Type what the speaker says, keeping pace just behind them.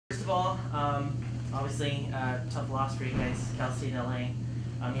basketball. Obviously, tough loss for you guys, Cal State LA.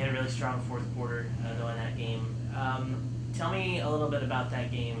 You had a really strong fourth quarter though in that game. Tell me a little bit about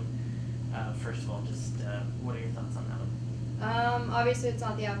that game. First of all, just what are your thoughts on that one? Obviously, it's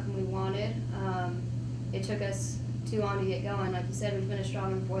not the outcome we wanted. It took us too long to get going. Like you said, we finished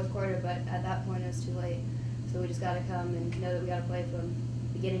strong in the fourth quarter, but at that point it was too late. So we just got to come and know that we got to play from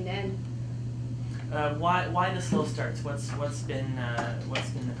beginning to end. Why the slow starts? What's been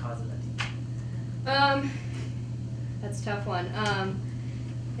the cause of that? That's a tough one. I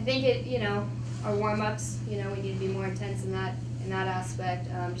think our warm-ups, we need to be more intense in that aspect,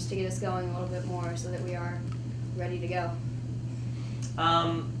 just to get us going a little bit more so that we are ready to go.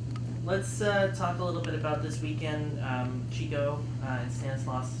 Let's talk a little bit about this weekend. Chico and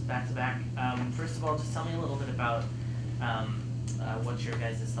Stanislaus back-to-back. First of all, just tell me a little bit about what your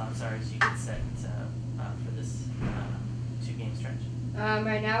guys' thoughts are as you get set for this two-game stretch.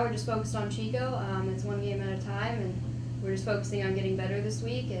 Right now we're just focused on Chico. It's one game at a time, and we're just focusing on getting better this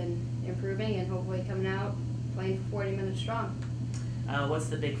week and improving and hopefully coming out playing for 40 minutes strong. What's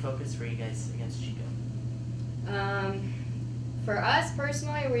the big focus for you guys against Chico? For us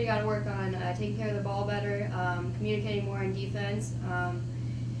personally, we got to work on taking care of the ball better, communicating more on defense,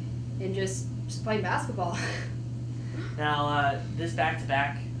 and just playing basketball. Now, this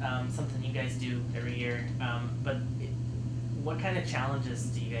back-to-back, something you guys do every year, but what kind of challenges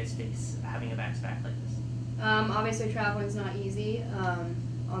do you guys face having a back-to-back like this? Obviously, traveling's not easy.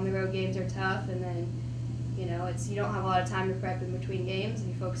 On-the-road games are tough, and then you don't have a lot of time to prep in between games.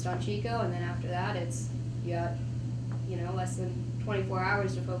 You're focused on Chico, and then after that, you got less than 24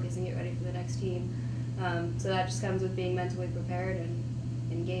 hours to focus and get ready for the next team. So that just comes with being mentally prepared and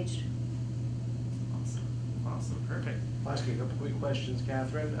engaged. Awesome, perfect. I'll ask you a couple quick questions,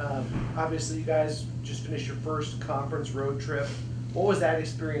 Catherine. Obviously, you guys just finished your first conference road trip. What was that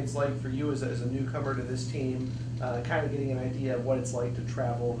experience like for you as a newcomer to this team, kind of getting an idea of what it's like to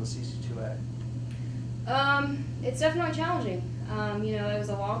travel in the CC2A? It's definitely challenging. It was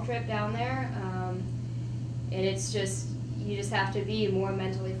a long trip down there, and you just have to be more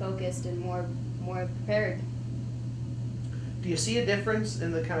mentally focused and more prepared. Do you see a difference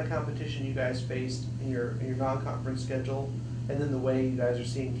in the kind of competition you guys faced in your non-conference schedule, and then the way you guys are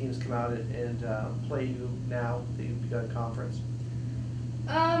seeing teams come out and play you now that you've begun conference?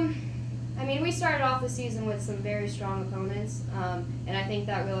 We started off the season with some very strong opponents, and I think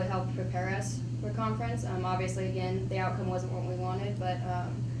that really helped prepare us for conference. Obviously, again, the outcome wasn't what we wanted, but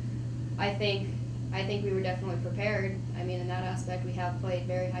I think we were definitely prepared. In that aspect, we have played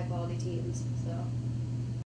very high-quality teams, so.